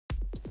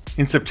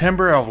In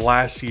September of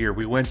last year,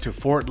 we went to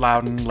Fort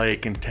Loudon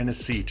Lake in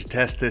Tennessee to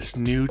test this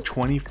new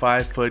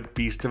 25-foot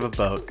beast of a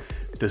boat,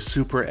 the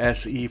Supra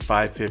SE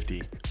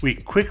 550. We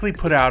quickly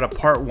put out a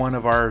part 1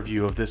 of our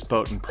review of this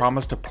boat and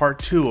promised a part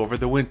 2 over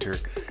the winter,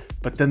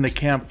 but then the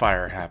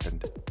campfire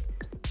happened.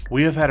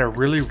 We have had a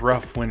really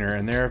rough winter,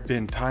 and there have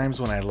been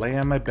times when I lay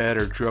on my bed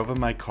or drove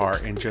in my car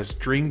and just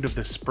dreamed of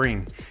the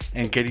spring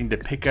and getting to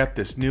pick up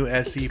this new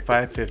SE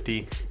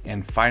 550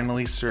 and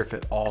finally surf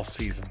it all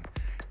season.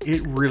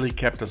 It really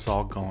kept us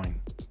all going.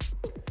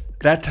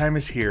 That time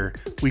is here.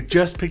 We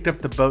just picked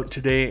up the boat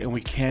today and we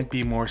can't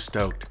be more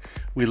stoked.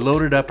 We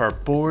loaded up our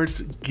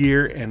boards,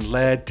 gear, and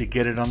lead to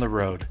get it on the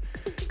road.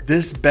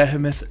 This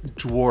behemoth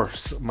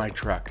dwarfs my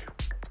truck.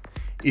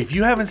 If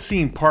you haven't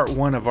seen part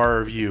 1 of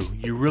our review,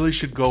 you really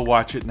should go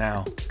watch it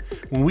now.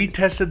 When we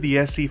tested the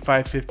SE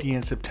 550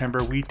 in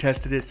September, we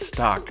tested it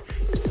stock.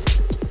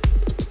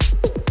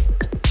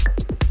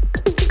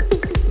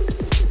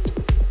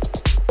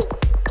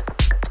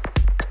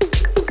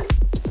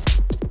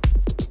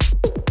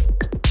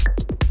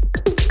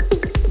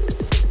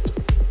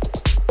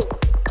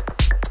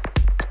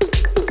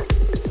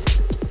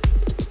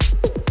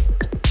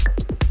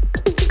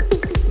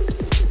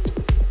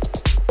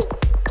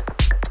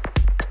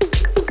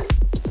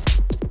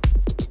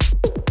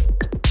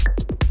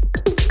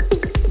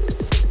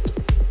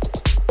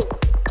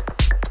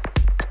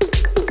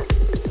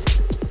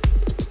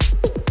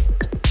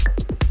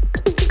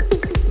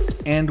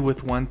 And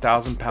with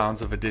 1,000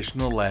 pounds of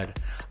additional lead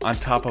on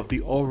top of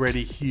the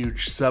already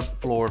huge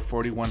subfloor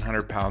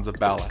 4,100 pounds of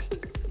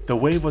ballast. The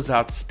wave was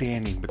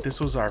outstanding, but this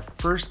was our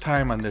first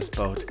time on this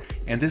boat,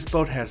 and this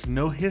boat has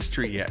no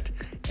history yet,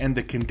 and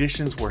the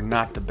conditions were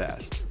not the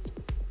best.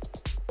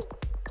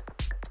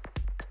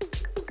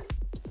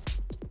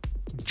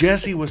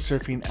 Jessie was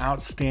surfing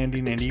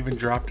outstanding and even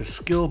dropped a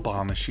skill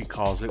bomb, as she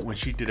calls it, when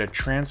she did a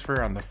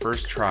transfer on the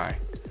first try.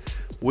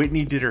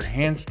 Whitney did her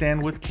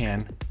handstand with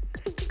Ken.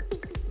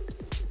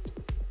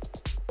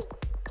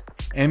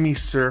 Emmy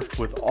surfed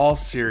with all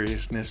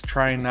seriousness,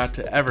 trying not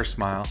to ever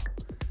smile.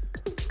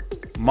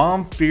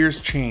 Mom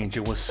fears change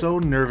and was so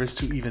nervous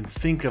to even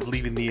think of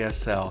leaving the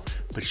SL,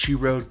 but she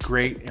rode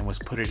great and was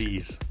put at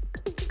ease.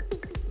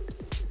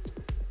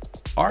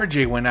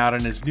 RJ went out on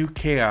his new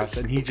Chaos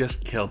and he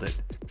just killed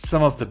it.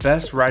 Some of the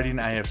best riding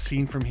I have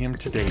seen from him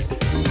to date.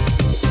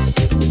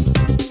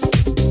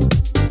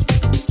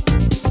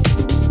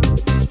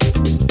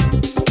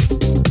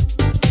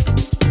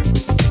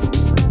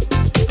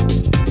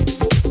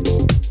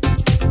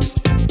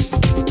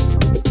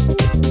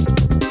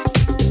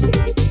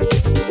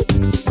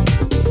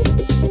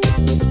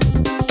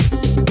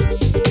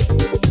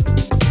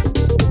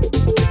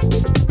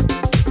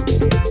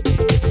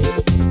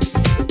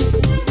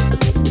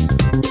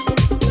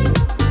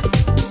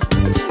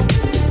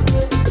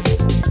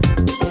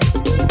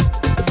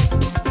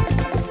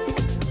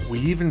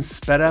 Even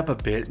sped up a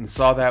bit and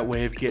saw that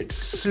wave get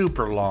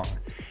super long.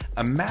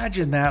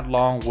 Imagine that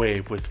long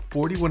wave with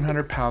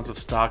 4,100 pounds of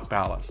stock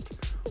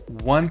ballast,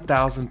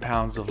 1,000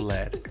 pounds of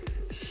lead,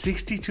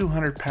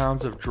 6,200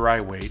 pounds of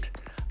dry weight,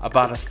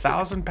 about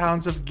 1,000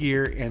 pounds of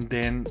gear, and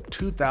then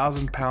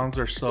 2,000 pounds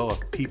or so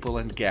of people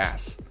and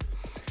gas.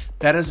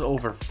 That is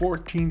over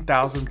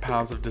 14,000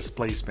 pounds of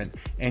displacement,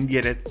 and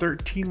yet at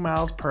 13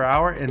 miles per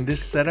hour in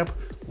this setup,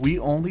 we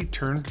only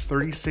turned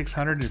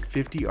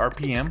 3,650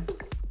 RPM.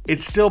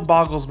 It still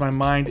boggles my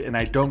mind and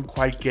I don't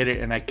quite get it,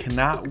 and I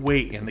cannot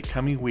wait in the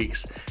coming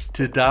weeks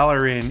to dial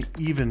her in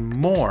even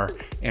more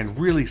and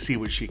really see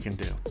what she can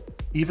do.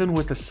 Even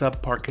with the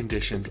subpar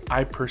conditions,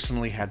 I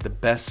personally had the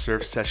best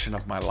surf session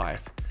of my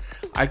life.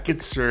 I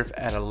could surf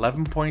at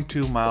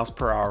 11.2 miles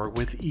per hour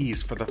with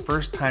ease for the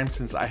first time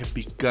since I have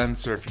begun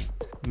surfing.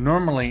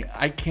 Normally,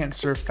 I can't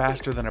surf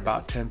faster than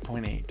about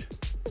 10.8.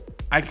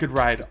 I could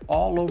ride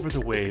all over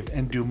the wave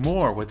and do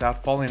more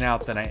without falling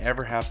out than I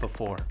ever have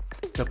before.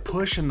 The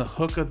push and the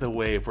hook of the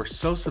wave were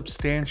so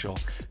substantial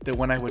that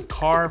when I would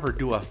carve or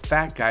do a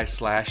fat guy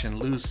slash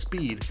and lose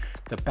speed,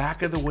 the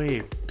back of the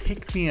wave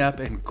picked me up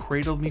and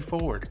cradled me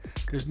forward.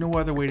 There's no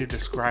other way to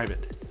describe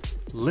it.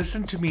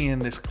 Listen to me in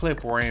this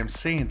clip where I am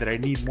saying that I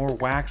need more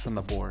wax on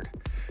the board.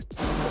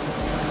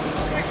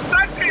 It's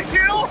such a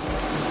hill!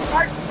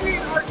 My feet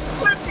are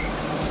slipping!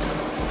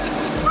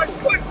 My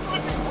foot's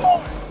slipping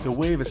forward! The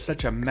wave is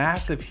such a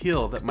massive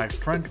hill that my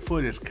front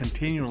foot is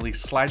continually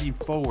sliding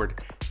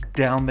forward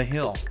down the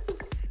hill.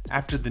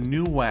 After the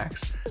new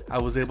wax,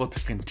 I was able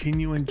to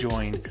continue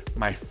enjoying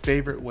my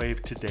favorite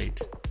wave to date.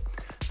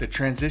 The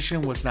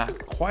transition was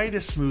not quite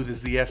as smooth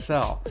as the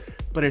SL,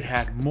 but it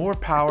had more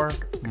power,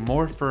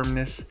 more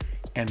firmness,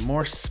 and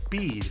more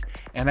speed,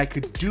 and I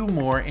could do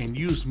more and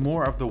use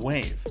more of the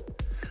wave.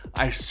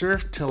 I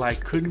surfed till I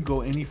couldn't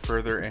go any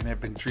further and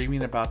have been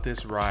dreaming about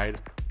this ride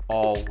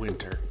all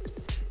winter.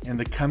 In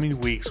the coming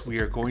weeks,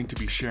 we are going to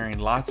be sharing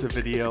lots of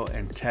video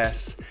and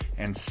tests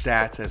and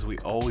stats as we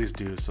always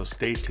do, so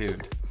stay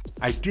tuned.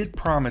 I did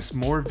promise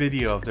more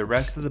video of the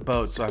rest of the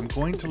boat, so I'm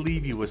going to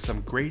leave you with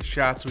some great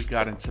shots we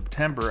got in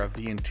September of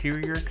the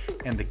interior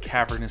and the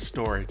cavernous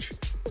storage.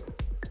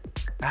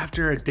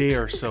 After a day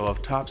or so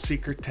of top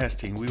secret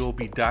testing, we will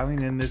be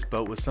dialing in this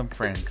boat with some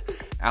friends,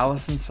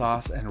 Allison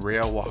Sauce and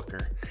Rail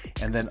Walker,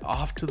 and then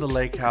off to the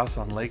lake house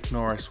on Lake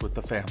Norris with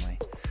the family.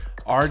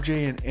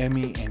 RJ and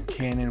Emmy and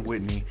Ken and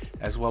Whitney,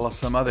 as well as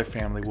some other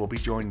family, will be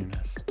joining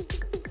us.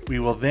 We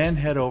will then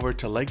head over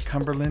to Lake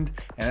Cumberland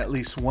and at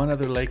least one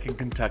other lake in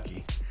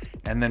Kentucky,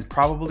 and then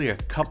probably a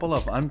couple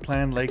of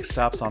unplanned lake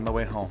stops on the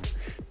way home.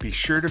 Be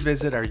sure to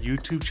visit our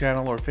YouTube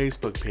channel or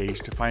Facebook page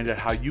to find out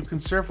how you can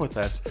surf with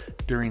us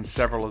during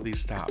several of these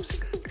stops.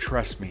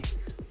 Trust me,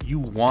 you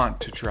want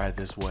to try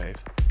this wave.